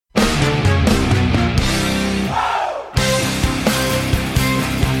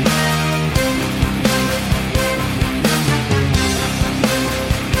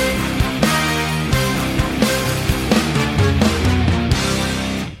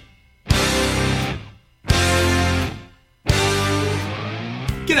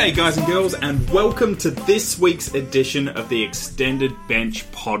G'day guys and girls, and welcome to this week's edition of the Extended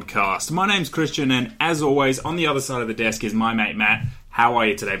Bench Podcast. My name's Christian, and as always, on the other side of the desk is my mate Matt. How are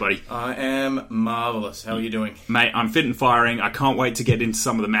you today, buddy? I am marvellous. How are you doing? Mate, I'm fit and firing. I can't wait to get into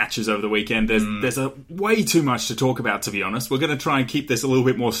some of the matches over the weekend. There's way too much to talk about, to be honest. We're going to try and keep this a little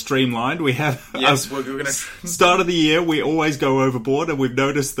bit more streamlined. We have... Yes, we're going to... Start of the year, we always go overboard, and we've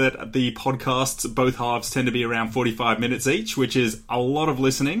noticed that the podcasts, both halves, tend to be around 45 minutes each, which is a lot of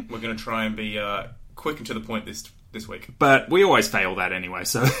listening. We're going to try and be quick and to the point this week. But we always fail that anyway,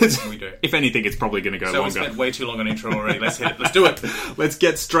 so we do. If anything, it's probably going to go longer. So we spent way too long on intro already. Let's hit it. Let's do it. Let's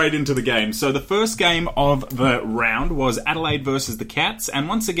get straight into the game. So the first game of the round was Adelaide versus the Cats, and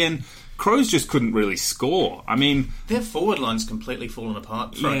once again, Crows just couldn't really score. I mean... Their forward line's completely fallen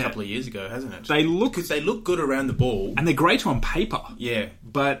apart from a couple of years ago, hasn't it? They look good around the ball. And they're great on paper. Yeah.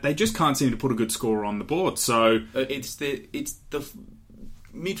 But they just can't seem to put a good score on the board, so... It's the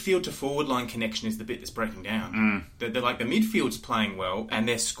midfield to forward line connection is the bit that's breaking down. They're like, the midfield's playing well and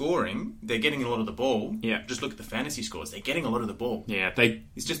they're scoring, they're getting a lot of the ball. Yeah. Just look at the fantasy scores, they're getting a lot of the ball. Yeah,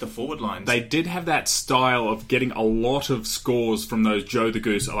 it's just the forward lines. They did have that style of getting a lot of scores from those Joe the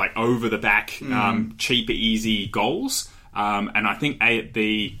Goose, like over the back, cheap, easy goals. And I think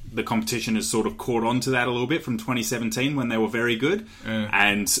the competition has sort of caught on to that a little bit from 2017 when they were very good.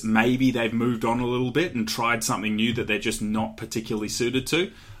 And maybe they've moved on a little bit and tried something new that they're just not particularly suited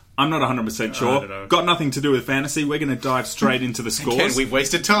to. I'm not 100% sure. I don't know. Got nothing to do with fantasy. We're going to dive straight into the scores. Again, we've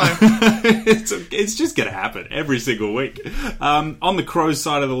wasted time. It's just going to happen every single week. On the Crows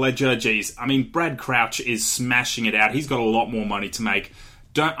side of the ledger, geez, I mean, Brad Crouch is smashing it out. He's got a lot more money to make.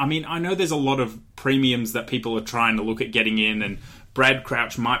 I know there's a lot of premiums that people are trying to look at getting in, and Brad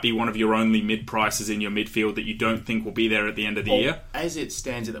Crouch might be one of your only mid-prices in your midfield that you don't think will be there at the end of the year. As it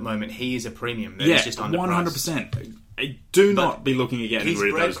stands at the moment, he is a premium. He's just underpriced. 100%. Do not be looking at getting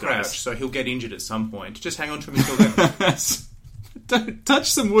rid of those Brad Crouch, guys. so he'll get injured at some point. Just hang on to him until then. Don't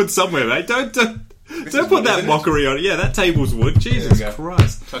touch some wood somewhere, mate. Don't put that mockery on it. Yeah, that table's wood. Jesus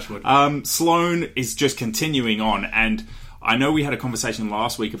Christ. Touch wood. Sloane is just continuing on, and I know we had a conversation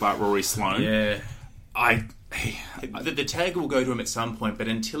last week about Rory Sloane. Yeah. The tag will go to him at some point, but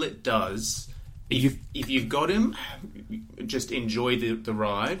until it does, if you've got him, just enjoy the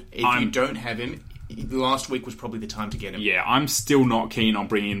ride. If you don't have him, last week was probably the time to get him. Yeah, I'm still not keen on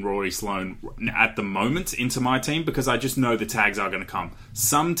bringing Rory Sloane at the moment into my team because I just know the tags are going to come.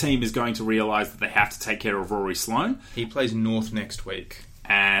 Some team is going to realise that they have to take care of Rory Sloane. He plays North next week.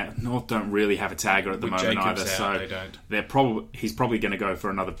 North don't really have a tagger at the moment either, so they don't. He's probably going to go for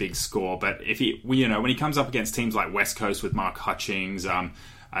another big score. But when he comes up against teams like West Coast with Mark Hutchings, some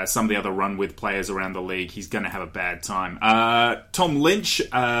of the other run-with players around the league, he's going to have a bad time. Tom Lynch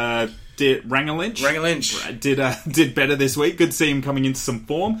Ranger Lynch did better this week. Good to see him coming into some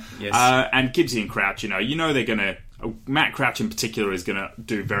form. Yes. And Gibbsy and Crouch, you know they're going to. Matt Crouch in particular is going to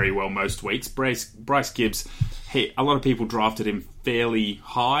do very well most weeks. Bryce Gibbs, a lot of people drafted him fairly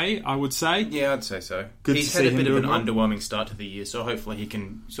high, I would say. Yeah, I'd say so. He's had a bit of an underwhelming start to the year, so hopefully he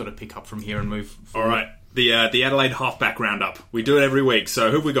can sort of pick up from here and move forward. All right. The Adelaide halfback roundup. We do it every week. So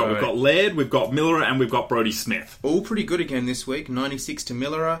who have we got? We've got Laird, we've got Miller, and we've got Brodie Smith. All pretty good again this week. 96 to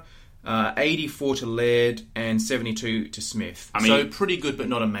Miller, 84 to Laird, and 72 to Smith. So pretty good, but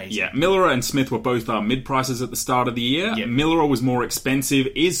not amazing. Yeah, Miller and Smith were both mid-prices at the start of the year. Yep. Miller was more expensive,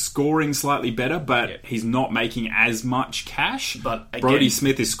 is scoring slightly better, but he's not making as much cash. But again, Brodie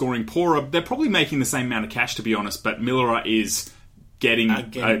Smith is scoring poorer. They're probably making the same amount of cash, to be honest, but Miller is doing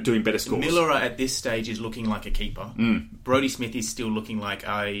better scores. Miller at this stage is looking like a keeper. Brodie Smith is still looking like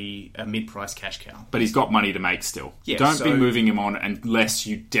a mid-price cash cow. But he's got money to make still. Yeah, Don't be moving him on unless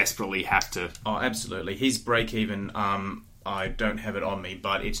you desperately have to. Oh, absolutely. His break-even, I don't have it on me,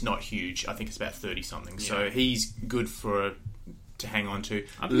 but it's not huge. I think it's about 30-something. Yeah. So he's good to hang on to.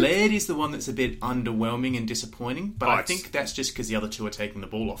 Laird is the one that's a bit underwhelming and disappointing, but I think that's just because the other two are taking the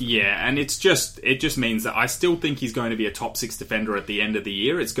ball off. Yeah, and it just means that I still think he's going to be a top 6 defender at the end of the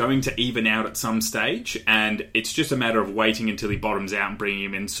year. It's going to even out at some stage, and it's just a matter of waiting until he bottoms out and bringing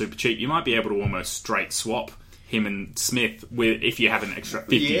him in super cheap. You might be able to almost straight swap him and Smith if you have an extra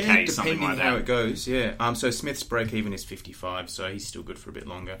 50k, something like that. Depending how it goes, yeah. So Smith's break-even is 55, so he's still good for a bit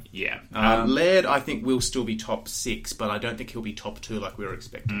longer. Yeah. Laird, I think, will still be top 6, but I don't think he'll be top 2 like we were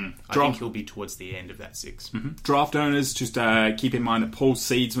expecting. I think he'll be towards the end of that 6. Mm-hmm. Draft owners, just keep in mind that Paul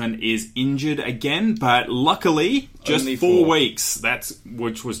Seedsman is injured again, but luckily, just 4 weeks,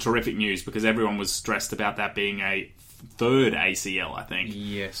 which was terrific news because everyone was stressed about that being a third ACL, I think.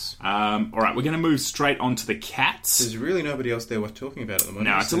 Yes. All right, we're going to move straight on to the Cats. There's really nobody else there worth talking about at the moment.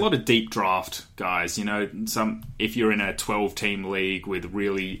 No, it's a lot of deep draft guys. You know, if you're in a 12-team league with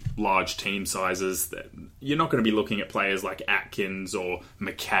really large team sizes, you're not going to be looking at players like Atkins or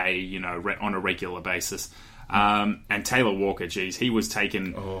McKay, you know, on a regular basis. And Taylor Walker, geez, he was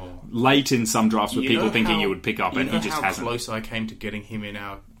taken late in some drafts with people thinking he would pick up, and he just hasn't. How close I came to getting him in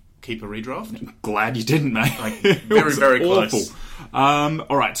our keeper redraft? Glad you didn't, mate. Very, very close.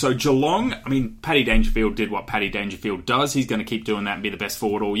 All right, so Geelong, I mean, Paddy Dangerfield did what Paddy Dangerfield does. He's going to keep doing that and be the best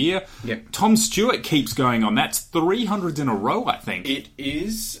forward all year. Yep. Tom Stewart keeps going on. That's 300s in a row, I think. It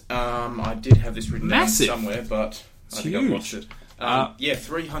is. I did have this written down somewhere, but I think I've lost it.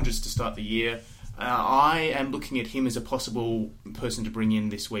 300s to start the year. I am looking at him as a possible person to bring in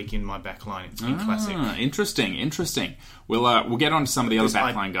this week in my backline in Classic. Interesting. We'll get on to some of the other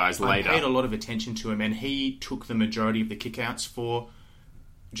backline guys later. I paid a lot of attention to him, and he took the majority of the kickouts for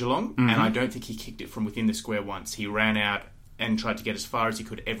Geelong, and I don't think he kicked it from within the square once. He ran out and tried to get as far as he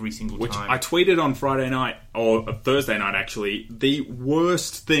could every single time. Which I tweeted on Friday night, or Thursday night actually, the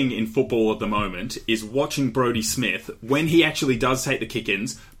worst thing in football at the moment is watching Brodie Smith when he actually does take the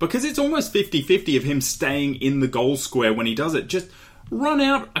kick-ins, because it's almost 50-50 of him staying in the goal square when he does it. Just run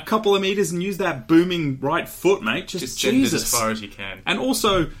out a couple of metres and use that booming right foot, mate. Just send it as far as you can. And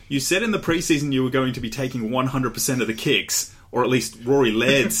also, you said in the preseason you were going to be taking 100% of the kicks, or at least Rory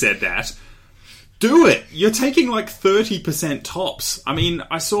Laird said that. Do it! You're taking like 30% tops. I mean,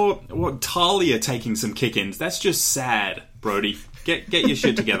 I saw Talia taking some kick-ins. That's just sad, Brodie. Get your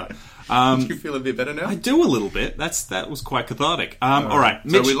shit together. Do you feel a bit better now? I do a little bit. That was quite cathartic. All right,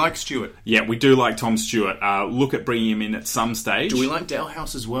 Mitch, so we like Stewart. Yeah, we do like Tom Stewart. Look at bringing him in at some stage. Do we like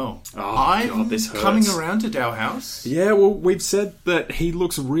Dalhouse as well? God, this hurts. Coming around to Dalhouse. Yeah, well, we've said that he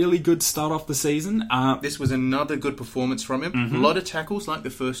looks really good to start off the season. This was another good performance from him. Mm-hmm. A lot of tackles like the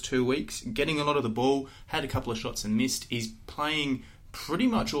first 2 weeks. Getting a lot of the ball. Had a couple of shots and missed. He's playing pretty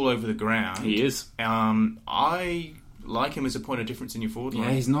much all over the ground. He is. I like him as a point of difference in your forward line.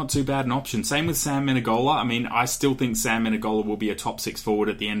 Yeah, he's not too bad an option. Same with Sam Menegola. I mean, I still think Sam Menegola will be a top 6 forward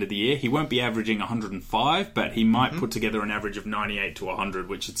at the end of the year. He won't be averaging 105, but he might put together an average of 98 to 100,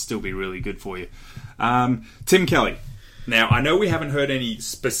 which would still be really good for you. Tim Kelly. Now, I know we haven't heard any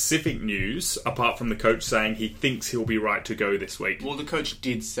specific news, apart from the coach saying he thinks he'll be right to go this week. Well, the coach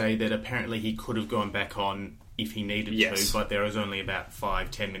did say that apparently he could have gone back on if he needed to, but there was only about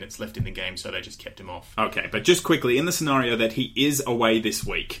 5-10 minutes left in the game, so they just kept him off. Okay, but just quickly, in the scenario that he is away this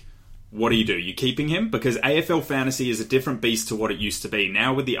week, what do? You keeping him? Because AFL Fantasy is a different beast to what it used to be.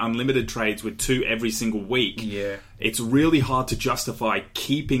 Now with the unlimited trades with 2 every single week, it's really hard to justify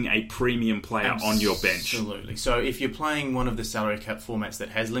keeping a premium player on your bench. Absolutely. So if you're playing one of the salary cap formats that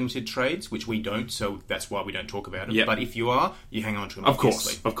has limited trades, which we don't, so that's why we don't talk about it. Yep. But if you are, you hang on to him. Of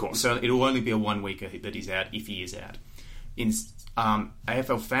course. So it'll only be a 1 weeker that he's out, if he is out. In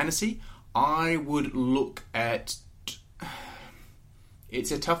AFL Fantasy, I would look at... It's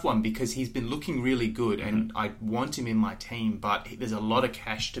a tough one because he's been looking really good and I want him in my team, but there's a lot of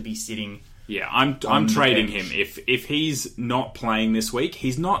cash to be sitting. Yeah, I'm trading him. If he's not playing this week,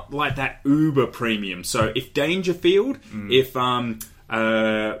 he's not like that uber premium. So if Dangerfield, if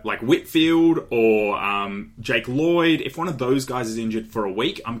like Whitfield or Jake Lloyd, if one of those guys is injured for a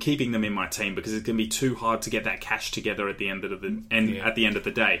week, I'm keeping them in my team because it's going to be too hard to get that cash together at the end of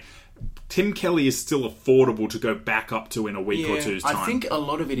the day. Tim Kelly is still affordable to go back up to in a week or two's time. I think a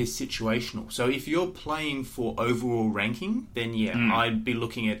lot of it is situational. So if you're playing for overall ranking, then I'd be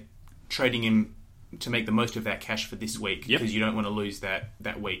looking at trading him to make the most of that cash for this week because you don't want to lose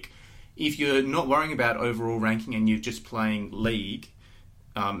that week. If you're not worrying about overall ranking and you're just playing league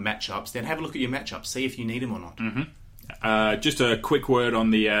matchups, then have a look at your matchups. See if you need him or not. Mm-hmm. Just a quick word on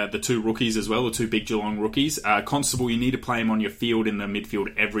the 2 rookies as well, the 2 big Geelong rookies. Constable, you need to play him on your field in the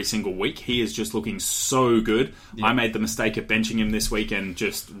midfield every single week. He is just looking so good. Yep. I made the mistake of benching him this week and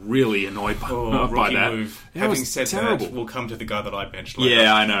just really annoyed by that. Move. Having said terrible. That, we'll come to the guy that I benched later.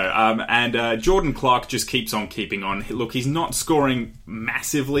 Yeah, I know. And Jordan Clark just keeps on keeping on. Look, he's not scoring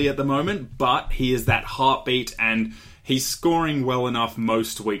massively at the moment, but he is that heartbeat and... He's scoring well enough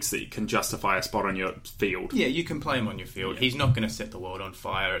most weeks that you can justify a spot on your field. Yeah, you can play him on your field. He's not going to set the world on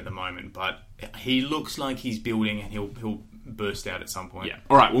fire at the moment, but he looks like he's building and he'll burst out at some point. Yeah.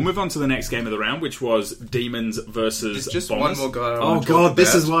 All right, we'll move on to the next game of the round, which was Demons versus There's just Bombers. one more guy. Oh God,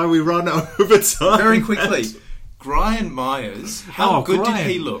 this is why we run overtime. Very quickly. Brian Myers, how good did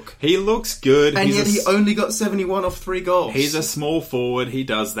he look? He looks good. And yet he only got 71 off 3 goals. He's a small forward. He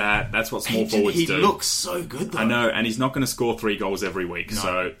does that. That's what small forwards do. He looks so good, though. I know, and he's not going to score 3 goals every week,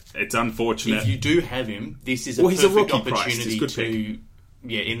 so it's unfortunate. If you do have him, this is a perfect opportunity to...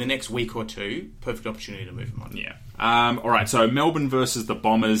 Yeah, in the next week or two, perfect opportunity to move him on. Yeah. All right, so Melbourne versus the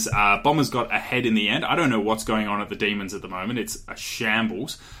Bombers. Bombers got ahead in the end. I don't know what's going on at the Demons at the moment. It's a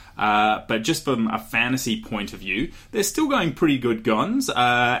shambles. But just from a fantasy point of view, they're still going pretty good guns.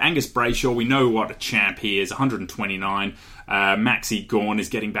 Angus Brayshaw, we know what a champ he is, 129. Maxi Gawn is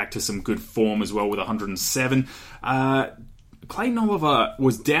getting back to some good form as well with 107. Clayton Oliver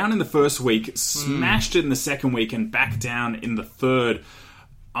was down in the first week, smashed it in the second week, and back down in the third.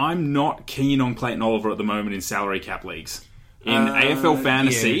 I'm not keen on Clayton Oliver at the moment in salary cap leagues. In AFL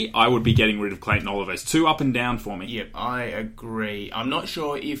Fantasy, I would be getting rid of Clayton Oliver. It's too up and down for me. Yep, I agree. I'm not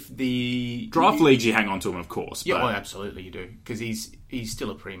sure if the... Draft leagues, you hang on to him, of course. Yeah, absolutely you do. Because he's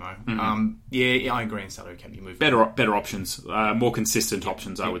still a primo. Mm-hmm. I agree in salary cap. You move better options. More consistent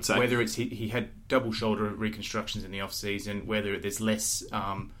options, I would say. Whether it's he had double shoulder reconstructions in the off-season, whether there's less...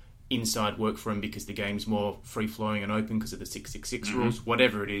 inside work for him because the game's more free-flowing and open because of the 666 rules.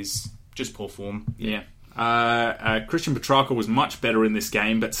 Whatever it is, just poor form. Yeah. Christian Petrarca was much better in this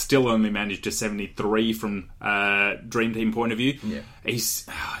game, but still only managed to 73 from Dream Team point of view. Yeah.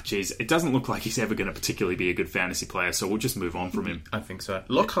 It doesn't look like he's ever going to particularly be a good fantasy player, so we'll just move on from him. I think so.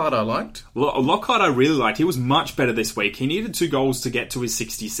 Lockhart I liked. Lockhart I really liked. He was much better this week. He needed 2 goals to get to his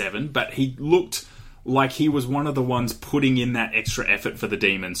 67, but he looked... like he was one of the ones putting in that extra effort for the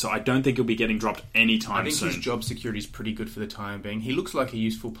Demons, so I don't think he'll be getting dropped anytime soon. I think his job security is pretty good for the time being. He looks like a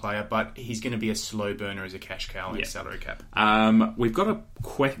useful player, but he's going to be a slow burner as a cash cow in salary cap. We've got a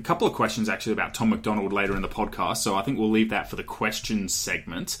couple of questions actually about Tom McDonald later in the podcast, so I think we'll leave that for the questions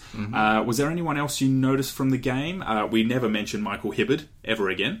segment. Mm-hmm. Was there anyone else you noticed from the game? We never mentioned Michael Hibberd ever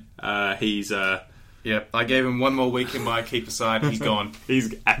again. He's... Yeah, I gave him one more week in my keeper side. He's gone.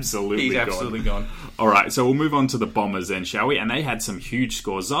 He's absolutely gone. All right, so we'll move on to the Bombers then, shall we? And they had some huge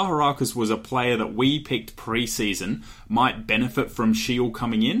scores. Zaharakis was a player that we picked pre-season, might benefit from Shield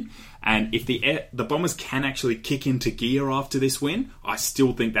coming in. And if the Bombers can actually kick into gear after this win, I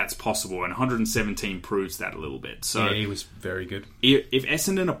still think that's possible. And 117 proves that a little bit. So yeah, he was very good. If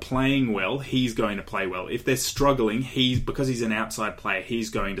Essendon are playing well, he's going to play well. If they're struggling, because he's an outside player,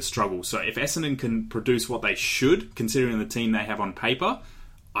 he's going to struggle. So if Essendon can produce what they should, considering the team they have on paper,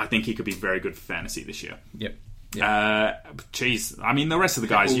 I think he could be very good for fantasy this year. Yep. I mean, the rest of the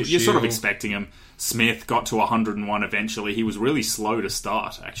guys, you're sort of expecting them. Smith got to 101 eventually. He was really slow to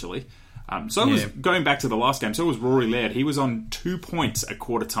start, actually. Was going back to the last game, so was Rory Laird. He was on 2 points at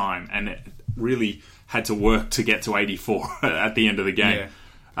quarter time, and it really had to work to get to 84 at the end of the game.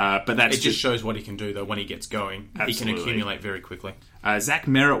 Yeah. But it just shows what he can do, though, when he gets going. Absolutely. He can accumulate very quickly. Zach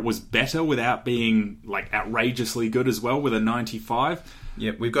Merritt was better without being outrageously good as well, with a 95.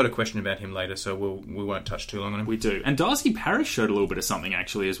 Yeah, we've got a question about him later, so we won't touch too long on him. We do. And Darcy Parish showed a little bit of something,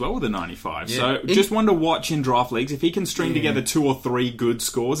 actually, as well, with a 95. Yeah. So just one to watch in draft leagues. If he can string together 2 or 3 good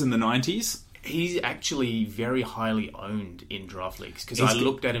scores in the 90s... He's actually very highly owned in draft leagues, because I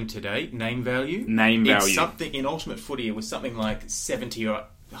looked at him today. Name value. It's something in Ultimate Footy. It was something like 70 or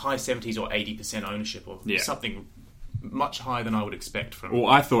high 70s or 80% ownership, or something much higher than I would expect from him.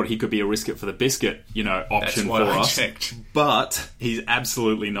 Well, I thought he could be a risk it for the biscuit, option for us. Checked. But he's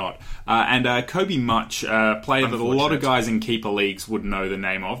absolutely not. And Kobe Much, player that a lot of guys in keeper leagues would know the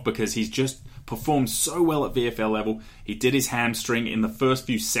name of, because he's just performed so well at VFL level. He did his hamstring in the first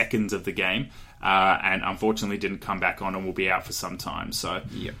few seconds of the game, and unfortunately didn't come back on and will be out for some time. So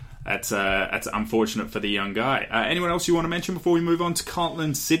that's unfortunate for the young guy. Anyone else you want to mention before we move on to Carlton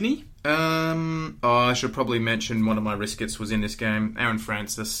and Sydney? I should probably mention one of my riskets was in this game. Aaron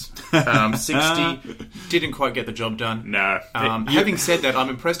Francis, 60, didn't quite get the job done. No. Having said that, I'm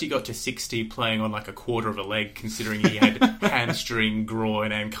impressed he got to 60 playing on like a quarter of a leg, considering he had hamstring,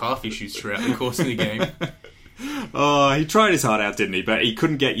 groin and calf issues throughout the course of the game. Oh, he tried his heart out, didn't he? But he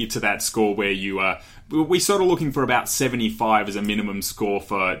couldn't get you to that score where you... We're sort of looking for about 75 as a minimum score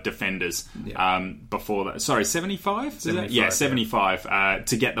for defenders before that. Sorry, 75? 75 yeah, 75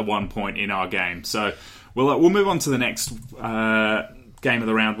 to get the 1 point in our game. So we'll move on to the next game of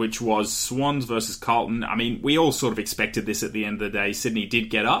the round, which was Swans versus Carlton. I mean, we all sort of expected this at the end of the day. Sydney did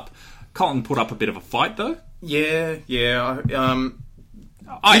get up. Carlton put up a bit of a fight, though. Yeah.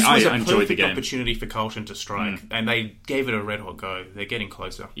 I this was a enjoyed the game. Opportunity for Carlton to strike, and they gave it a red-hot go. They're getting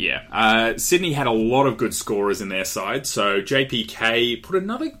closer. Yeah. Sydney had a lot of good scorers in their side, so JPK put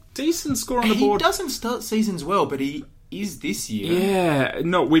another decent score on the board. He doesn't start seasons well, but he is this year. Yeah,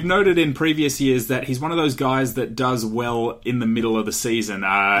 no, we've noted in previous years that he's one of those guys that does well in the middle of the season.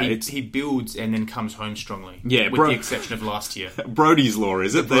 He builds and then comes home strongly. Yeah, with the exception of last year. Brody's Law,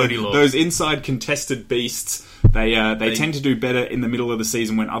 is it? Brody Law. Those inside contested beasts, they tend to do better in the middle of the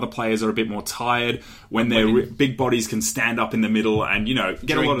season when other players are a bit more tired, when their big bodies can stand up in the middle and, get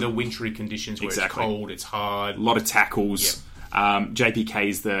during a lot of the wintry conditions where it's cold, it's hard. A lot of tackles. Yep. JPK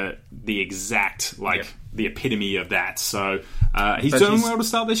is the exact, the epitome of that. So he's doing well to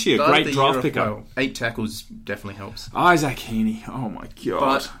start this year. Great draft pickup. Well, 8 tackles definitely helps. Isaac Heaney, oh my God.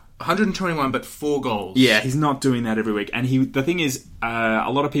 But 121, but 4 goals. Yeah, he's not doing that every week. And the thing is,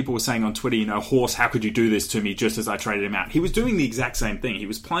 a lot of people were saying on Twitter, Horse, how could you do this to me just as I traded him out? He was doing the exact same thing. He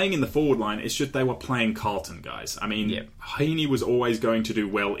was playing in the forward line. It's just they were playing Carlton, guys. I mean, Heaney was always going to do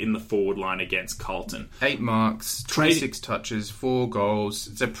well in the forward line against Carlton. 8 marks, 26 touches, 4 goals.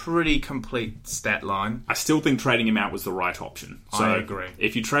 It's a pretty complete stat line. I still think trading him out was the right option. So I agree.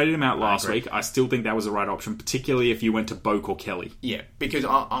 If you traded him out last week, I still think that was the right option, particularly if you went to Boak or Kelly. Yeah, because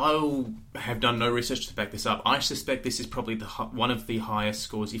I'll have done no research to back this up. I suspect this is probably one of the highest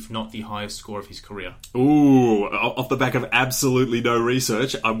scores, if not the highest score of his career. Ooh, off the back of absolutely no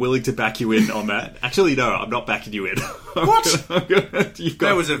research, I'm willing to back you in on that. Actually, no, I'm not backing you in. What?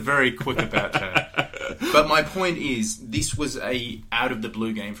 That was a very quick about turn. But my point is, this was a out of the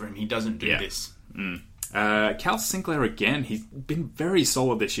blue game for him. He doesn't do this. Cal Sinclair again. He's been very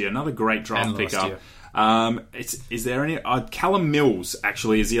solid this year. Another great draft pickup. Is there any... Callum Mills,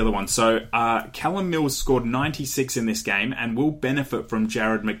 actually, is the other one. So, Callum Mills scored 96 in this game and will benefit from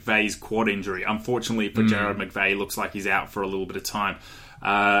Jared McVeigh's quad injury. Unfortunately for Jared McVeigh, looks like he's out for a little bit of time.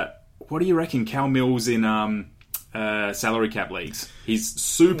 What do you reckon, Cal Mills in salary cap leagues? He's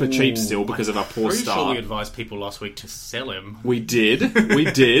super cheap still because of a poor start. Pretty sure we advised people last week to sell him. We did.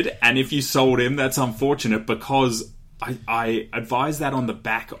 And if you sold him, that's unfortunate because... I advise that on the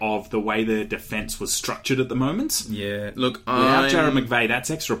back of the way the defence was structured at the moment. Yeah, look, without Jared McVeigh,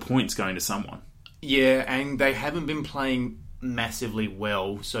 that's extra points going to someone. Yeah, and they haven't been playing massively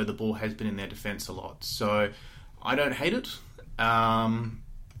well, so the ball has been in their defence a lot. So I don't hate it.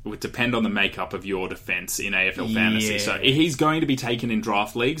 It would depend on the makeup of your defence in AFL Fantasy. So he's going to be taken in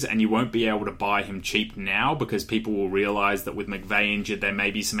draft leagues, and you won't be able to buy him cheap now because people will realise that with McVeigh injured, there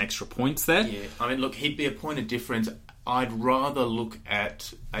may be some extra points there. Yeah, I mean, look, he'd be a point of difference. I'd rather look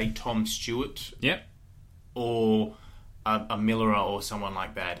at a Tom Stewart or a Miller or someone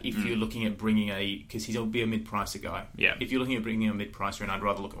like that if you're looking at bringing because he'll be a mid-pricer guy. Yeah. If you're looking at bringing a mid-pricer in, I'd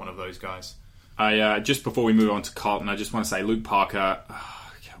rather look at one of those guys. Just before we move on to Carlton, I just want to say, Luke Parker,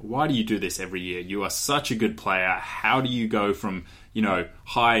 why do you do this every year? You are such a good player. How do you go from,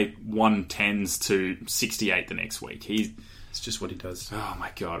 high 110s to 68 the next week? It's just what he does. Oh,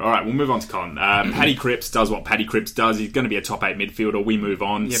 my God. All right, we'll move on to Colin. Paddy Cripps does what Paddy Cripps does. He's going to be a top 8 midfielder. We move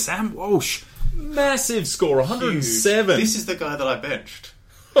on. Yep. Sam Walsh, massive score, 107. Huge. This is the guy that I benched.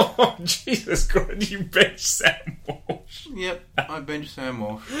 Oh, Jesus Christ, you benched Sam Walsh. Yep, I benched Sam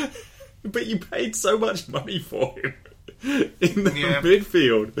Walsh. But you paid so much money for him in the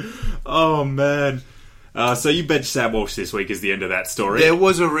midfield. Oh, man. So you benched Sam Walsh this week is the end of that story. There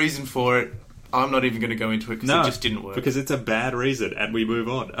was a reason for it. I'm not even going to go into it because it just didn't work. Because it's a bad reason, and we move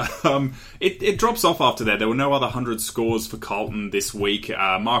on. It drops off after that. There were no other 100 scores for Carlton this week.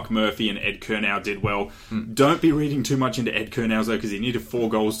 Mark Murphy and Ed Curnow did well. Don't be reading too much into Ed Curnow, though, because he needed 4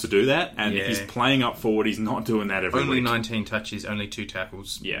 goals to do that, and he's playing up forward. He's not doing that every week. Only 19 touches, only 2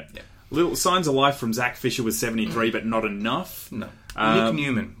 tackles. Yeah. Little signs of life from Zach Fisher with 73, but not enough. No. Nick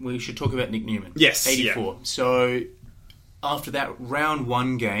Newman. We should talk about Nick Newman. Yes. 84. Yeah. So... After that round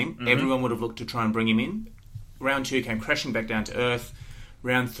 1 game, everyone would have looked to try and bring him in. Round 2 came crashing back down to earth.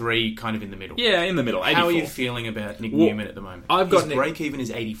 Round 3, kind of in the middle. Yeah, in the middle. 84. How are you feeling about Nick Newman at the moment? His break-even is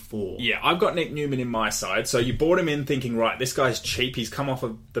 84. Yeah, I've got Nick Newman in my side. So you bought him in thinking, right, this guy's cheap. He's come off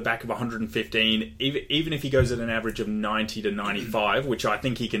of the back of 115. Even if he goes at an average of 90 to 95, which I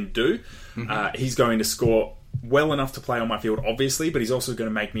think he can do, he's going to score well enough to play on my field, obviously, but he's also going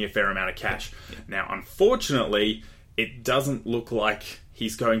to make me a fair amount of cash. Yeah. Now, unfortunately... it doesn't look like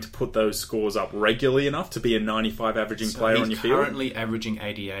he's going to put those scores up regularly enough to be a 95 averaging player on your field. He's currently averaging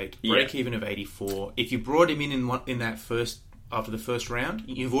 88, break-even of 84. If you brought him in that first... after the first round,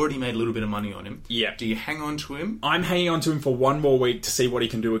 you've already made a little bit of money on him. Yeah. Do you hang on to him? I'm hanging on to him for one more week to see what he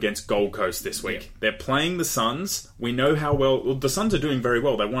can do against Gold Coast this week. Yeah. They're playing the Suns. We know how well... the Suns are doing very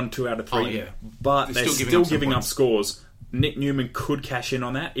well. They won 2 out of 3. Oh, yeah. But they're still giving up scores. Nick Newman could cash in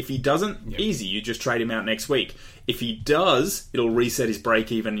on that. If he doesn't, easy. You just trade him out next week. If he does, it'll reset his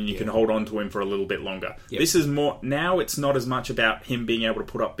break even and you can hold on to him for a little bit longer. This is more... Now it's not as much about him being able to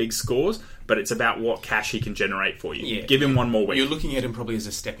put up big scores, but it's about what cash he can generate for you. Give him one more week. You're looking at him probably as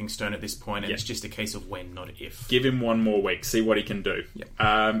a stepping stone at this point, and it's just a case of when, not if. Give him one more week. See what he can do.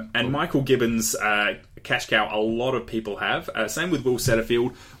 And Michael Gibbons, cash cow, a lot of people have. Same with Will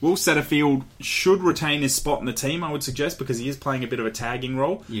Setterfield. Will Setterfield should retain his spot in the team, I would suggest, because he is playing a bit of a tagging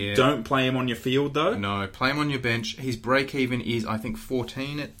role. Don't play him on your field, though. No, play him on your bench. His break-even is, I think,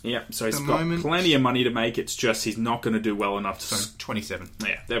 14 at so he's got plenty of money to make. It's just he's not going to do well enough to... So 27.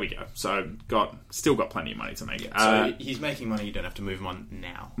 Yeah, there we go. So still got plenty of money to make. So he's making money. You don't have to move him on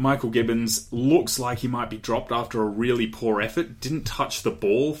now. Michael Gibbons looks like he might be dropped after a really poor effort. Didn't touch the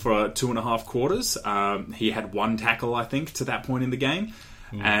ball for 2.5 quarters. He had 1 tackle, I think, to that point in the game.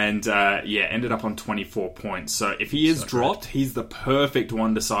 And ended up on 24 points. So if he is dropped, he's the perfect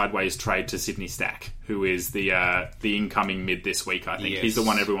one to sideways trade to Sydney Stack, who is the incoming mid this week, I think. He's the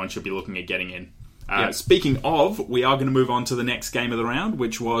one everyone should be looking at getting in. Speaking of, we are going to move on to the next game of the round,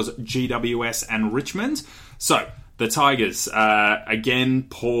 which was GWS and Richmond. So, the Tigers, again,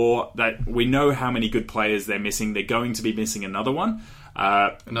 poor. That we know how many good players they're missing. They're going to be missing another one.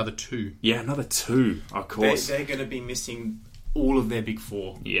 Another 2. Yeah, another 2, of course. They're going to be missing all of their big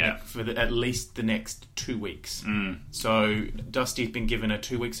 4 for at least the next 2 weeks. So Dusty's been given a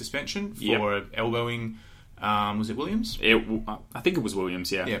 2-week suspension for elbowing, was it Williams? I think it was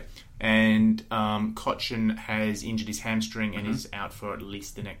Williams, yeah. And Cochin has injured his hamstring and is out for at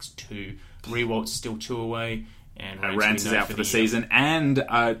least the next 2. Rewalt's still 2 away. And Rance is out for the season. And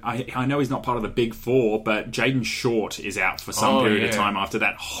I know he's not part of the Big 4, but Jaden Short is out for some period of time after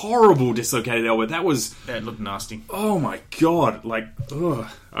that horrible dislocated elbow. That looked nasty. Oh my God.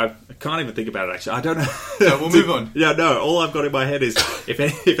 I can't even think about it, actually. I don't know. So we'll move on. Yeah, no. All I've got in my head is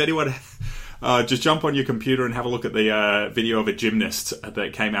if anyone... just jump on your computer and have a look at the video of a gymnast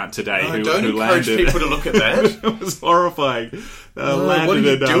that came out today. Who encourage landed. People to look at that. It was horrifying. What are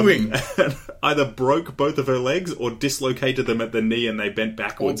you doing? Either broke both of her legs or dislocated them at the knee and they bent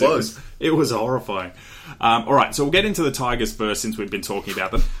backwards. Or both. It was horrifying. All right, so we'll get into the Tigers first since we've been talking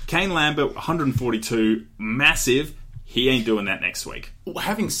about them. Kane Lambert, 142, massive. He ain't doing that next week. Well,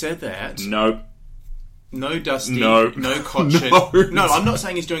 having said that... No, Dusty. No Cochin. No, I'm not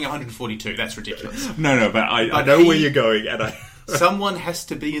saying he's doing 142. That's ridiculous. No, but I know where you're going, and someone has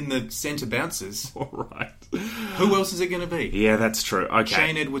to be in the centre bouncers. All right. Who else is it going to be? Yeah, that's true. Okay.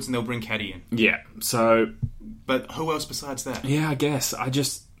 Shane Edwards, and they'll bring Caddy in. Yeah. So, but who else besides that? Yeah, I guess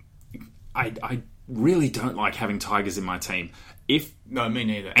I really don't like having Tigers in my team. No, me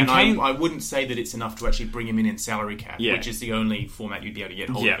neither. And I wouldn't say that it's enough to actually bring him in salary cap, which is the only format you'd be able to get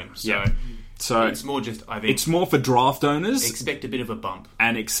hold of him. So it's more just, I think... It's more for draft owners. Expect a bit of a bump.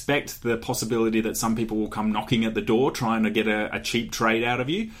 And expect the possibility that some people will come knocking at the door trying to get a cheap trade out of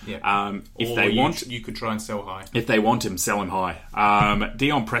you. Yeah. You could try and sell high. If they want him, sell him high.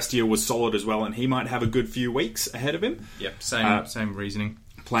 Dion Prestia was solid as well, and he might have a good few weeks ahead of him. Yep, same reasoning.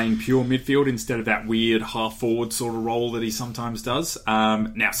 Playing pure midfield instead of that weird half-forward sort of role that he sometimes does.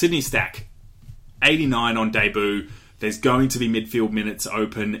 Now, Sydney Stack, 89 on debut. There's going to be midfield minutes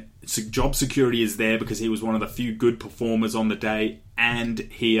open. Job security is there because he was one of the few good performers on the day, and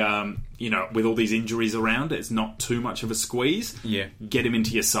he, with all these injuries around, it's not too much of a squeeze. Yeah. Get him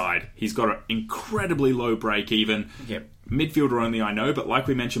into your side. He's got an incredibly low break even. Yep. Midfielder only, I know, but like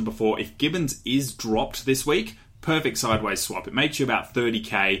we mentioned before, if Gibbons is dropped this week, perfect sideways swap. It makes you about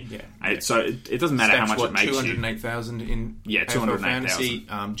 30k. Yeah. So it doesn't matter how much it makes 208,000 in 208,000. Fantasy.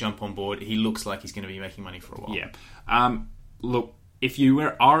 Jump on board. He looks like he's going to be making money for a while. Yeah. Look, if you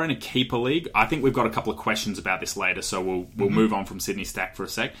are in a keeper league, I think we've got a couple of questions about this later, so we'll move on from Sydney Stack for a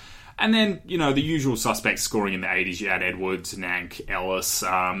sec. And then, the usual suspects scoring in the 80s. You had Edwards, Nank, Ellis,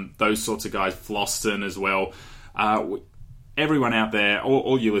 those sorts of guys, Floston as well. Everyone out there,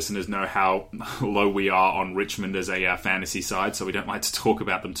 all you listeners know how low we are on Richmond as a fantasy side, so we don't like to talk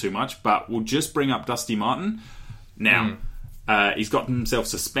about them too much, but we'll just bring up Dusty Martin. Now, he's got himself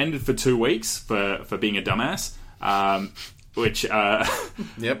suspended for 2 weeks for being a dumbass, which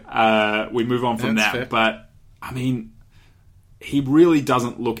we move on from that. Fair. But, I mean, he really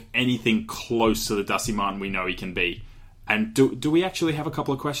doesn't look anything close to the Dusty Martin we know he can be. And do we actually have a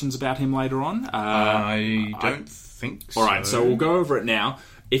couple of questions about him later on? I don't think so. All right, so we'll go over it now.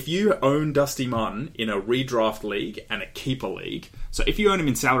 If you own Dusty Martin in a redraft league and a keeper league, so if you own him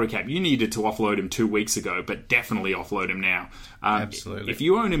in salary cap, you needed to offload him 2 weeks ago, but definitely offload him now. Absolutely. If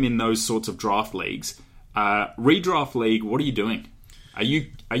you own him in those sorts of draft leagues, redraft league, what are you doing? Are you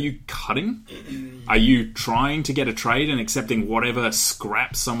cutting? Are you trying to get a trade and accepting whatever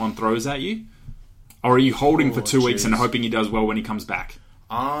scrap someone throws at you? Or are you holding for 2 weeks and hoping he does well when he comes back?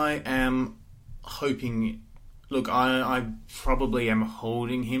 I am hoping... Look, I probably am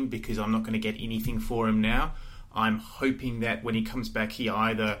holding him because I'm not going to get anything for him now. I'm hoping that when he comes back,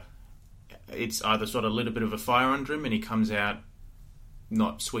 it's either sort of a little bit of a fire under him and he comes out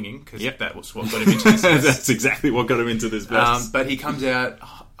not swinging, because that was what got him into this mess. That's exactly what got him into this mess. But he comes out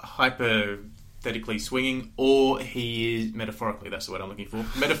hypothetically swinging, or he is metaphorically, that's the word I'm looking for,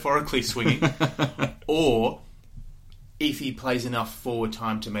 metaphorically swinging, or if he plays enough forward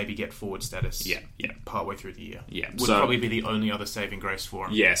time to maybe get forward status partway through the year. Would probably be the only other saving grace for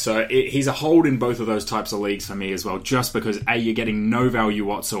him. Yeah, so he's a hold in both of those types of leagues for me as well, just because A, you're getting no value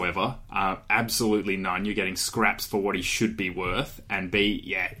whatsoever, absolutely none. You're getting scraps for what he should be worth, and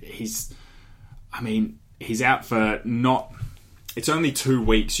B, he's out for not... It's only 2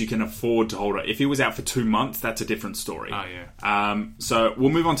 weeks. You can afford to hold it. If he was out for 2 months, that's a different story. Oh, yeah. So we'll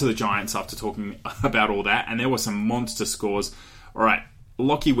move on to the Giants after talking about all that. And there were some monster scores. All right,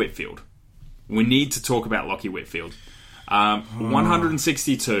 Lachie Whitfield. We need to talk about Lachie Whitfield.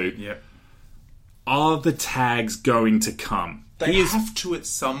 162. Yep. Are the tags going to come? They have to at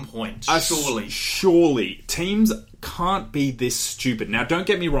some point, surely. Surely. Teams can't be this stupid. Now, don't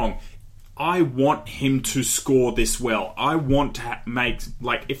get me wrong. I want him to score this well. I want to make...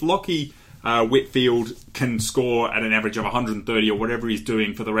 Like, if Lachie Whitfield can score at an average of 130 or whatever he's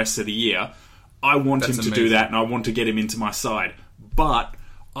doing for the rest of the year, I want him to do that, and I want to get him into my side. But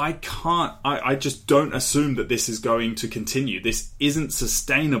I can't... I just don't assume that this is going to continue. This isn't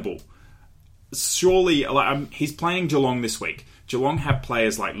sustainable. Surely... he's playing Geelong this week. Geelong have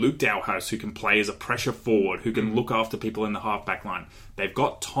players like Luke Dalhouse who can play as a pressure forward, who can look after people in the half-back line. They've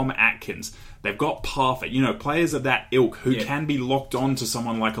got Tom Atkins. They've got Parfitt. Players of that ilk who can be locked on to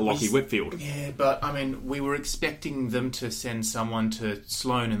someone like a Lachie Whitfield. Yeah, but, we were expecting them to send someone to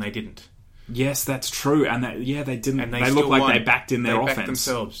Sloane and they didn't. Yes, that's true. And they didn't. And they look like they backed in their offense. Backed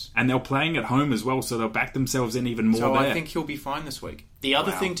themselves. And they're playing at home as well, so they'll back themselves in even more So there. I think he'll be fine this week. The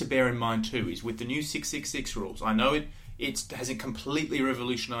other thing to bear in mind too is with the new 666 rules, I know it hasn't completely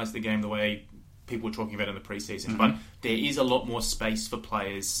revolutionised the game the way people were talking about in the preseason, but there is a lot more space for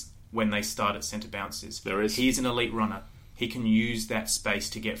players when they start at centre bounces. There is. He's an elite runner. He can use that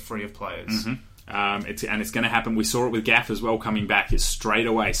space to get free of players. It's going to happen. We saw it with Gaff as well coming back. It's straight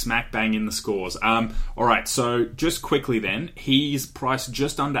away, smack bang in the scores. All right, so just quickly then, he's priced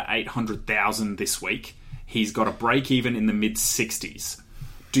just under 800,000 this week. He's got a break even in the mid-60s.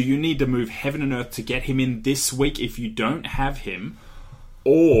 Do you need to move heaven and earth to get him in this week if you don't have him?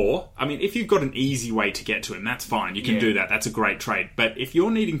 Or, if you've got an easy way to get to him, that's fine. You can do that. That's a great trade. But if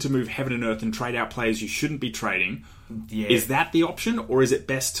you're needing to move heaven and earth and trade out players you shouldn't be trading, is that the option? Or is it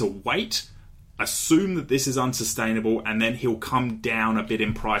best to wait, assume that this is unsustainable, and then he'll come down a bit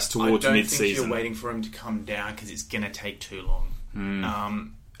in price towards mid-season? I don't think you're waiting for him to come down because it's going to take too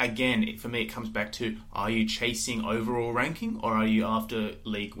long. Again, for me, it comes back to, are you chasing overall ranking or are you after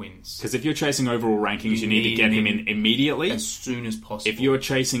league wins? Because if you're chasing overall rankings, you need to get him in immediately. As soon as possible. If you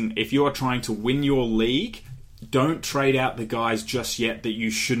are trying to win your league, don't trade out the guys just yet that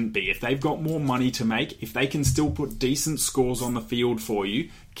you shouldn't be. If they've got more money to make, if they can still put decent scores on the field for you,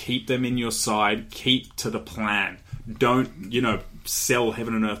 keep them in your side, keep to the plan. Don't, sell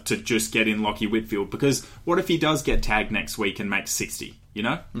heaven and earth to just get in Lachie Whitfield, because what if he does get tagged next week and makes 60?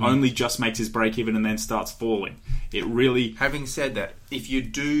 Only just makes his break even and then starts falling. It really... Having said that, if you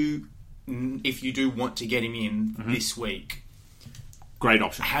do want to get him in this week, great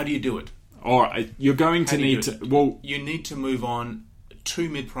option. How do you do it? All right, you're going to need to... Well, you need to move on 2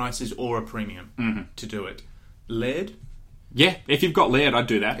 mid-prices or a premium to do it. Laird? Yeah, if you've got Laird, I'd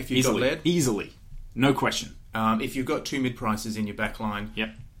do that. If you've got Laird? Easily. No question. If you've got 2 mid-prices in your back line,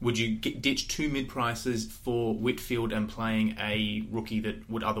 would you ditch 2 mid-prices for Whitfield and playing a rookie that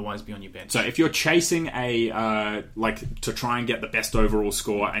would otherwise be on your bench? So if you're chasing to try and get the best overall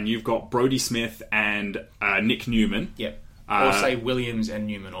score, and you've got Brodie Smith and Nick Newman... or say Williams and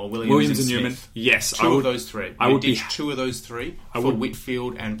Newman, or Williams and Newman. Smith. Yes, two of those three. I would ditch 2 of those 3 for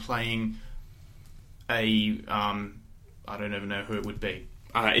Whitfield and playing a... I don't even know who it would be.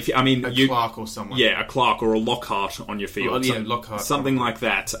 Clark or someone. Yeah, a Clark or a Lockhart on your field. Lockhart. Something like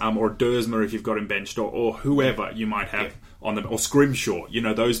that. Or Dersmer if you've got him benched, or whoever you might have on them. Or Scrimshaw,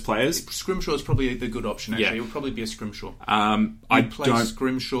 those players. Scrimshaw is probably the good option, actually. It would probably be a Scrimshaw. I'd play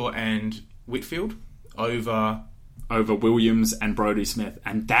Scrimshaw and Whitfield over Williams and Brodie Smith.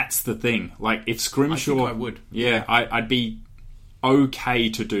 And that's the thing. Like, if Scrimshaw... I think I would. Yeah, I'd be okay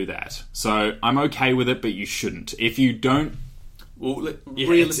to do that. So, I'm okay with it, but you shouldn't. If you don't... Well, Yeah,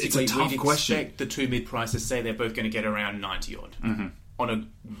 realistically, it's a tough we'd question. expect the two mid prices say they're both going to get around 90 odd on a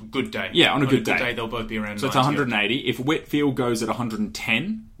good day. Yeah, on a good day. they'll both be around. So 90 it's 180. If Whitfield goes at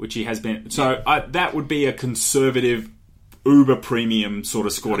 110, which he has been, so that would be a conservative, uber premium sort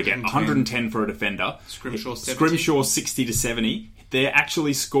of score to get. 110 for a defender. Scrimshaw 70. Scrimshaw 60 to 70. They're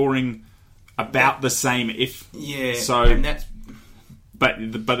actually scoring about the same. And that's. But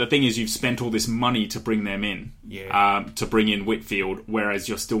the thing is, you've spent all this money to bring them in, to bring in Whitfield, whereas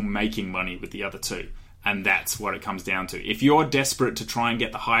you're still making money with the other two. And that's what it comes down to. If you're desperate to try and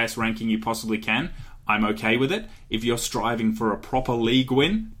get the highest ranking you possibly can, I'm okay with it. If you're striving for a proper league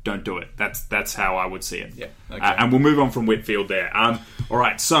win, don't do it. That's how I would see it. Yeah, okay. And we'll move on from Whitfield there. All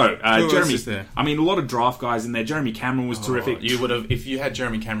right, so Jeremy. Is there? I mean, a lot of draft guys in there. Jeremy Cameron was terrific. You would have, if you had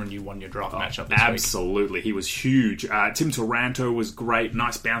Jeremy Cameron, you won your draft matchup this week. Absolutely, he was huge. Tim Taranto was great.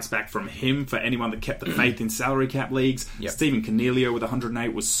 Nice bounce back from him for anyone that kept the faith in salary cap leagues. Yep. Stephen Cornelio with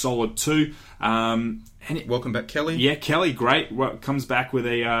 108 was solid too. Welcome back, Kelly. Yeah, Kelly, great. Comes back with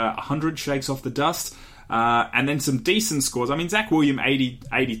a 100, shakes off the dust. And then some decent scores. I mean, Zach William, 80,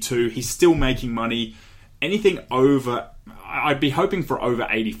 82. He's still making money. Anything over... I'd be hoping for over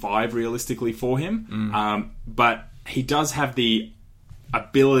 85, realistically, for him. But he does have the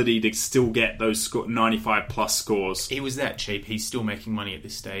ability to still get those 95-plus scores. He was that cheap. He's still making money at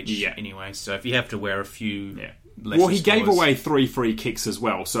this stage anyway. So if you have to wear a few... Yeah. Well, he gave away 3 free kicks as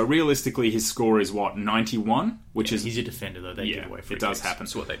well. So realistically, his score is, 91? Which is... He's a defender, though. They give away free kicks. It does happen.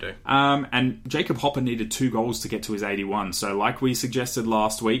 That's what they do. And Jacob Hopper needed 2 goals to get to his 81. So like we suggested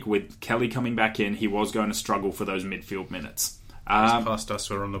last week, with Kelly coming back in, he was going to struggle for those midfield minutes. He's past us,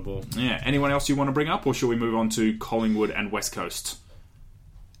 we're on the ball. Yeah. Anyone else you want to bring up, or shall we move on to Collingwood and West Coast?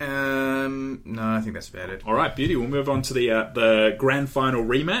 No, I think that's about it. All right, beauty. We'll move on to the grand final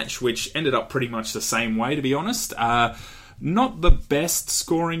rematch, which ended up pretty much the same way, to be honest. Not the best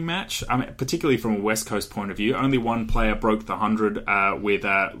scoring match, I mean, particularly from a West Coast point of view. Only one player broke the 100 with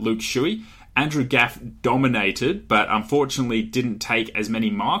Luke Shuey. Andrew Gaff dominated, but unfortunately didn't take as many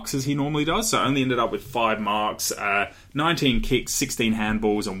marks as he normally does, so only ended up with 5 marks, 19 kicks, 16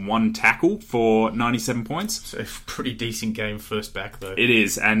 handballs, and 1 tackle for 97 points. So pretty decent game first back, though. It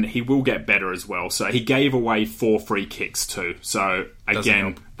is, and he will get better as well. So he gave away 4 free kicks too. So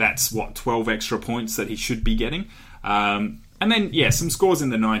again, that's 12 extra points that he should be getting. And then, some scores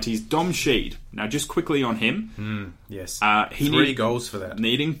in the 90s. Dom Sheed. Now, just quickly on him. Yes. He 3 goals for that.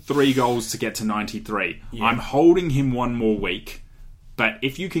 Needing 3 goals to get to 93. Yeah. I'm holding him one more week. But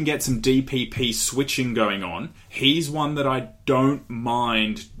if you can get some DPP switching going on, he's one that I don't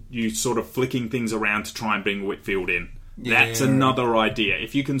mind you sort of flicking things around to try and bring Whitfield in. Yeah. That's another idea.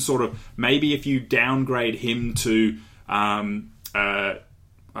 If you can sort of... Maybe if you downgrade him to...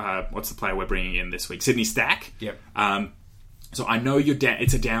 what's the player we're bringing in this week? Sydney Stack. Yep. So I know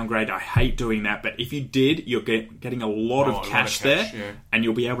it's a downgrade. I hate doing that, but if you did, you're getting a lot of cash there, and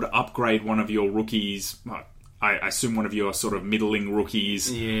you'll be able to upgrade one of your rookies. I assume one of your sort of middling rookies,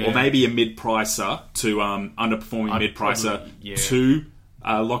 or maybe a mid-pricer to underperforming mid-pricer to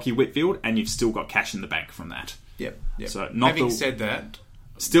Lachie Whitfield, and you've still got cash in the bank from that. Yep. So having said that,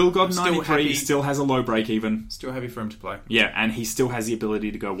 still got 93, still has a low break even. Still happy for him to play. Yeah, and he still has the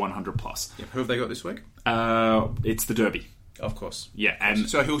ability to go 100 plus. Yep. Who have they got this week? It's the Derby. Of course. Yeah, and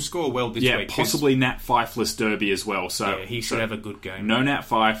so he'll score well this week. Yeah, possibly Nat Fifeless Derby as well. So he should have a good game. No Nat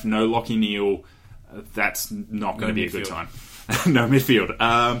Fife, no Lachie Neale. That's not going to be a good time. No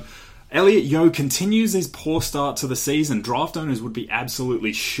midfield. Elliot Yeo continues his poor start to the season. Draft owners would be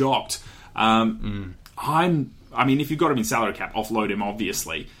absolutely shocked. I mean, if you've got him in salary cap, offload him,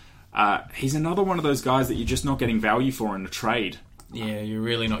 obviously. He's another one of those guys that you're just not getting value for in a trade. Yeah, you're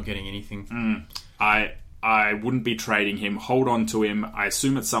really not getting anything. I wouldn't be trading him. Hold on to him. I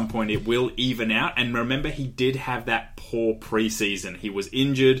assume at some point it will even out. And remember, he did have that poor preseason. He was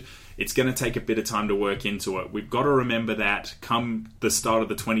injured. It's going to take a bit of time to work into it. We've got to remember that come the start of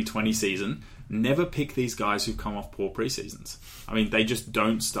the 2020 season, never pick these guys who've come off poor preseasons. I mean, they just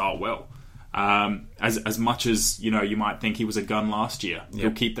don't start well. As much as, you might think he was a gun last year. Yep.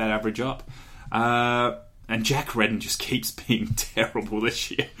 He'll keep that average up. And Jack Redden just keeps being terrible this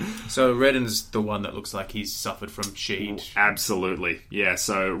year. So Redden's the one that looks like he's suffered from Sheed. Absolutely. Yeah,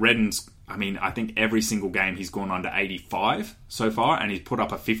 so Redden's, I think every single game he's gone under 85 so far, and he's put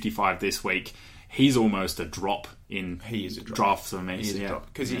up a 55 this week. He's almost a drop in draft for me. He is a drop.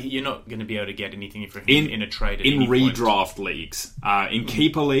 Because you're not going to be able to get anything for him in a trade at in any redraft leagues. In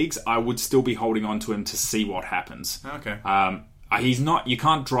keeper leagues, I would still be holding on to him to see what happens. Okay. He's not. You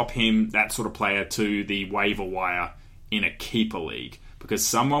can't drop him, that sort of player, to the waiver wire in a keeper league, because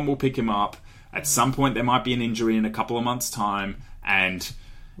someone will pick him up. At some point, there might be an injury in a couple of months' time, And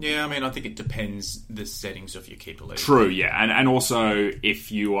yeah, I mean, I think it depends the settings of your keeper league. True, yeah. And also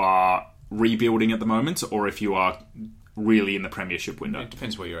if you are rebuilding at the moment or if you are really in the premiership window. It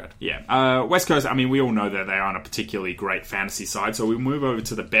depends where you're at. Yeah. West Coast, I mean, we all know that they aren't a particularly great fantasy side, so we'll move over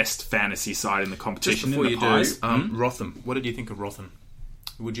to the best fantasy side in the competition. Just before in the pies. Rotham. What did you think of Rotham?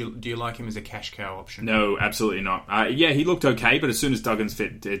 Do you like him as a cash cow option? No, absolutely not. Yeah, he looked okay, but as soon as Duggan's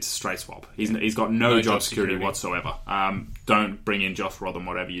fit, it's a straight swap. He's got no job security whatsoever. Don't bring in Josh Rotham,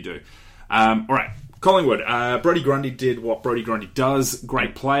 whatever you do. All right, Collingwood. Brodie Grundy did what Brodie Grundy does.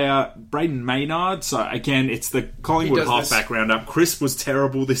 Great player. Braden Maynard. So again, it's the Collingwood halfback roundup. Chris was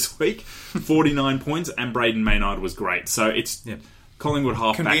terrible this week, 49 points, and Braden Maynard was great. So it's Collingwood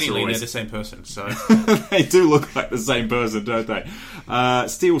halfbacks. Conveniently, they're the same person. So they do look like the same person, don't they?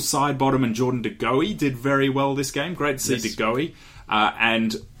 Steele Sidebottom and Jordan De Goey did very well this game. Great to see De Goey.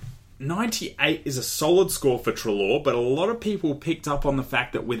 And 98 is a solid score for Treloar, but a lot of people picked up on the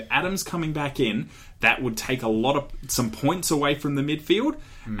fact that with Adams coming back in, that would take some points away from the midfield.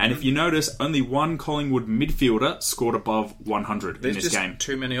 Mm-hmm. And if you notice, only one Collingwood midfielder scored above 100 in this game.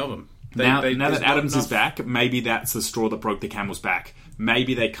 Too many of them. Now that Adams is back, maybe that's the straw that broke the camel's back.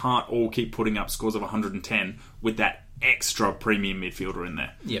 Maybe they can't all keep putting up scores of 110 with that extra premium midfielder in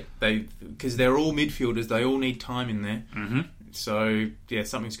there. Yeah, because they're all midfielders. They all need time in there. Mm-hmm. So, yeah,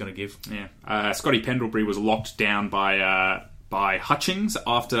 something's going to give. Yeah. Scotty Pendlebury was locked down by Hutchings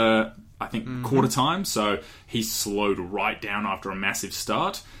after, I think, quarter time. So he slowed right down after a massive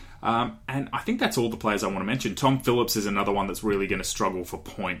start. And I think that's all the players I want to mention. Tom Phillips is another one that's really going to struggle for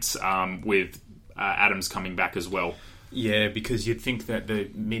points with Adams coming back as well. Yeah, because you'd think that the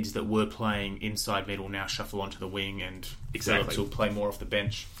mids that were playing inside mid will now shuffle onto the wing and Phillips will play more off the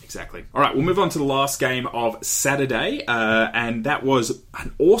bench. Exactly. All right, we'll move on to the last game of Saturday, and that was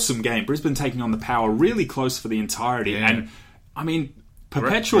an awesome game. Brisbane taking on the Power, really close for the entirety. Yeah. And, I mean,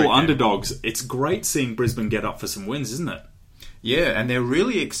 perpetual underdogs. It's great seeing Brisbane get up for some wins, isn't it? Yeah, and they're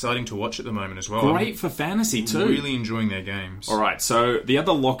really exciting to watch at the moment as well. Great for fantasy too. Really enjoying their games. All right, so the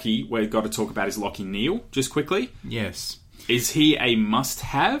other Lachie we've got to talk about is Lachie Neale, just quickly. Yes. Is he a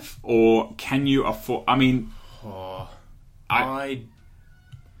must-have, or can you afford... I mean...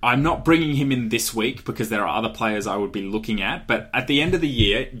 I'm not bringing him in this week because there are other players I would be looking at, but at the end of the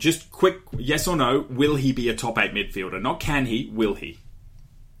year, just quick yes or no, will he be a top 8 midfielder? Not can he, will he?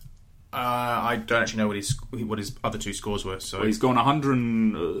 I don't actually know what his other two scores were. So he's gone 100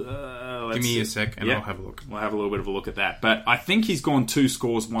 and... give me a sec and I'll have a look. We'll have a little bit of a look at that. But I think he's gone 2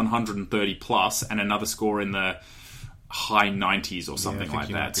 scores 130 plus and another score in the high 90s or something like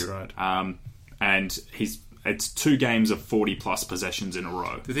that. You might be right. And it's 2 games of 40 plus possessions in a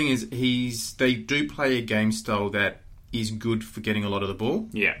row. The thing is, they do play a game style that is good for getting a lot of the ball.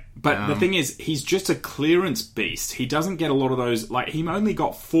 Yeah. But the thing is, he's just a clearance beast. He doesn't get a lot of those... Like, he only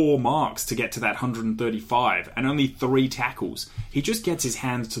got 4 marks to get to that 135 and only 3 tackles. He just gets his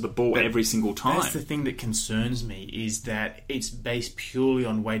hands to the ball every single time. That's the thing that concerns me, is that it's based purely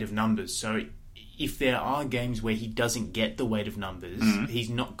on weight of numbers. So if there are games where he doesn't get the weight of numbers, he's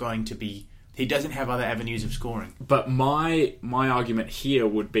not going to be... He doesn't have other avenues of scoring. But my argument here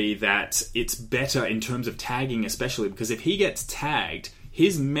would be that it's better in terms of tagging, especially because if he gets tagged,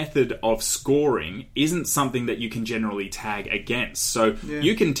 his method of scoring isn't something that you can generally tag against. So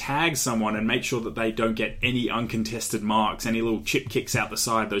you can tag someone and make sure that they don't get any uncontested marks, any little chip kicks out the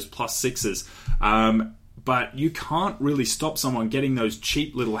side, those +6s. But you can't really stop someone getting those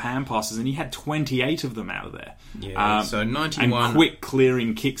cheap little hand passes, and he had 28 of them out of there. Yeah, so 91... And quick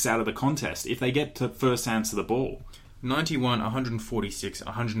clearing kicks out of the contest if they get to first hands to the ball. 91, 146,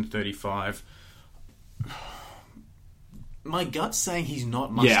 135... My gut's saying he's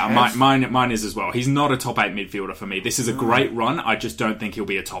not must-have. Yeah, mine is as well. He's not a top 8 midfielder for me. This is a great run. I just don't think he'll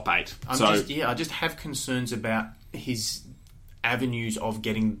be a top 8. I just have concerns about his avenues of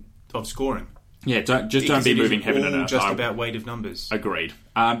scoring. Yeah, don't be moving heaven and earth. Just about weight of numbers. Agreed.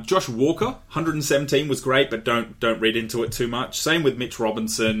 Josh Walker, 117 was great, but don't read into it too much. Same with Mitch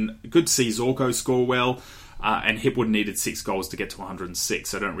Robinson. Good to see Zorko score well. And Hipwood needed 6 goals to get to 106,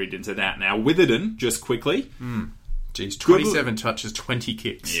 so don't read into that. Now, Witherden, just quickly. Geez, 27 touches, 20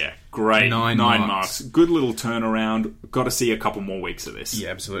 kicks. Yeah, great. 9 marks. Good little turnaround. Got to see a couple more weeks of this. Yeah,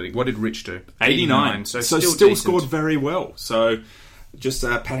 absolutely. What did Rich do? 89. So still scored very well. So... Just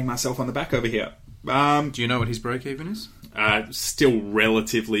patting myself on the back over here. Do you know what his break-even is? Still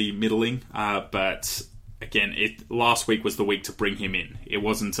relatively middling, but again, last week was the week to bring him in. It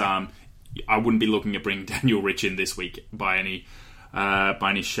wasn't... I wouldn't be looking at bringing Daniel Rich in this week by any by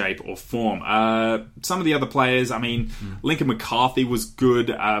any shape or form. Some of the other players, I mean, Lincoln McCarthy was good,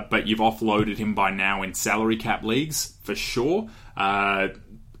 but you've offloaded him by now in salary cap leagues, for sure.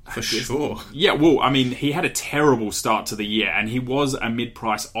 Sure. Yeah, well, I mean, he had a terrible start to the year, and he was a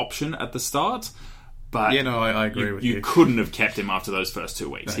mid-price option at the start. But yeah, no, I agree with you. You couldn't have kept him after those first 2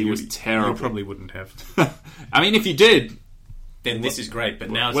 weeks. He was terrible. You probably wouldn't have. I mean, if you did, then this is great. But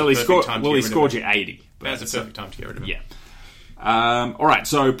now's he scored you 80. Now's the perfect time to get rid of him. Yeah. All right.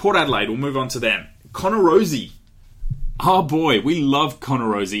 So Port Adelaide. We'll move on to them. Connor Rozee. Oh boy, we love Connor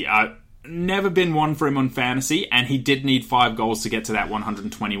Rozee. Never been one for him on fantasy, and he did need 5 goals to get to that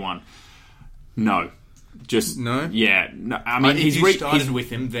 121. No. Just no. Yeah, no, I mean, if you started with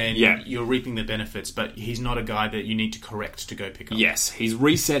him, then you're reaping the benefits. But he's not a guy that you need to correct to go pick up. Yes, he's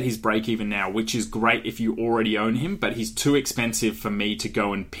reset his break even now, which is great if you already own him. But he's too expensive for me to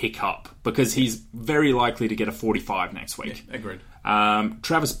go and pick up because he's very likely to get a 45 next week. Yeah, agreed.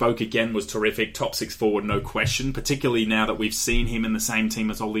 Travis Boak again was terrific, top 6 forward, no question. Particularly now that we've seen him in the same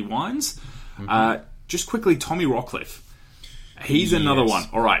team as Ollie Wines. Just quickly, Tommy Rockcliffe. He's another one.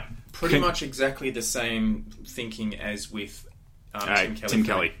 All right. Pretty much exactly the same thinking as with Tim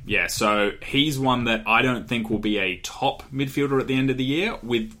Kelly. Yeah, so he's one that I don't think will be a top midfielder at the end of the year.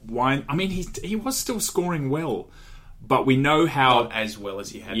 With Wine, I mean, he was still scoring well, but we know how not as well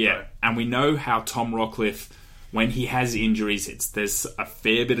as he had. Yeah, though. And we know how Tom Rockcliffe, when he has injuries, there's a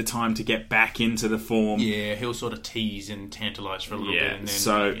fair bit of time to get back into the form. Yeah, he'll sort of tease and tantalise for a little bit. And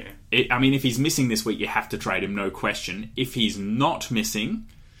then, I mean, if he's missing this week, you have to trade him, no question. If he's not missing.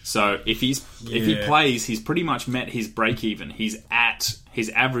 So if he plays, he's pretty much met his break even. His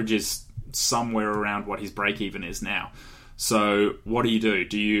average is somewhere around what his break even is now. So what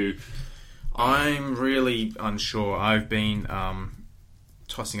do? I'm really unsure. I've been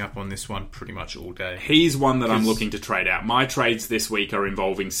tossing up on this one pretty much all day. He's one that I'm looking to trade out. My trades this week are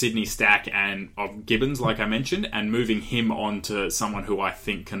involving Sydney Stack and of Gibbons, like I mentioned, and moving him on to someone who I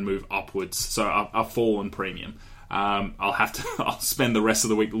think can move upwards. So a fall in premium. I'll spend the rest of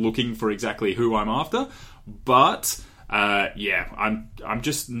the week looking for exactly who I'm after, but I'm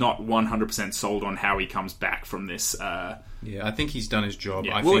just not 100% sold on how he comes back from this. I think he's done his job.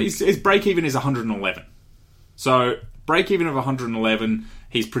 Yeah. His break even is 111. So break even of 111.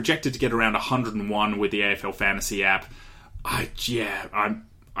 He's projected to get around 101 with the AFL Fantasy app. I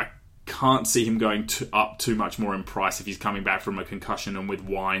can't see him going up too much more in price if he's coming back from a concussion and with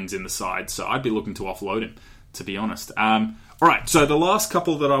Wines in the side. So I'd be looking to offload him, to be honest. All right, so the last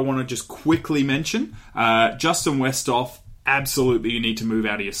couple that I want to just quickly mention. Justin Westhoff, absolutely you need to move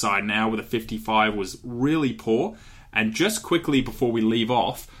out of your side now with a 55, was really poor. And just quickly before we leave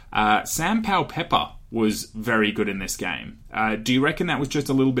off, Sam Powell-Pepper was very good in this game. Do you reckon that was just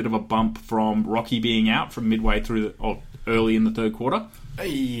a little bit of a bump from Rocky being out from midway through early in the third quarter?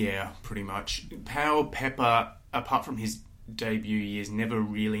 Yeah, pretty much. Powell-Pepper, apart from his debut years, never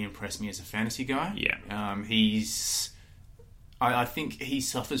really impressed me as a fantasy guy. Yeah. I think he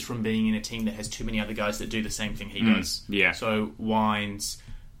suffers from being in a team that has too many other guys that do the same thing he does. Yeah. So Wines,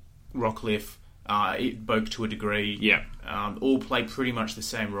 Rockcliffe, Boak to a degree, all play pretty much the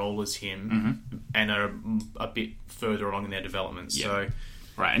same role as him and are a bit further along in their development. Yeah. So,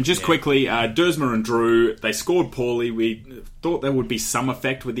 right, and just quickly, Dersma and Drew, they scored poorly. We thought there would be some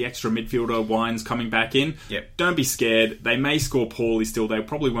effect with the extra midfielder Wines coming back in. Yep. Don't be scared. They may score poorly still. They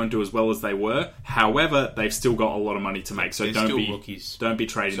probably won't do as well as they were. However, they've still got a lot of money to make, so don't be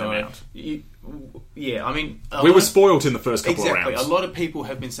trading them out. We were spoiled in the first couple of rounds. Exactly. A lot of people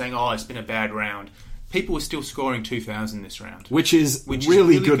have been saying, it's been a bad round. People were still scoring 2,000 this round. Which is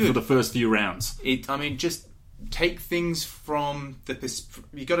really good for the first few rounds. Just take things from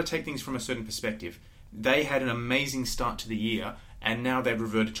you got to take things from a certain perspective. They had an amazing start to the year, and now they've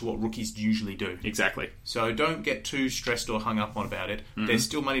reverted to what rookies usually do. Exactly. So don't get too stressed or hung up on about it. There's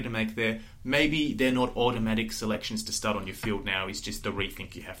still money to make there. Maybe they're not automatic selections to start on your field now. It's just the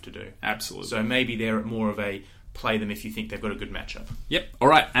rethink you have to do. Absolutely. So maybe they're more of a play them if you think they've got a good matchup. Yep. All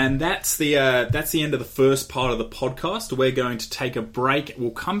right, and that's the end of the first part of the podcast. We're going to take a break.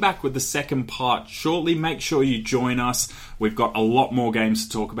 We'll come back with the second part shortly. Make sure you join us. We've got a lot more games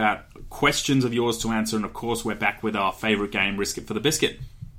to talk about, questions of yours to answer, and of course we're back with our favourite game, Risk It for the Biscuit.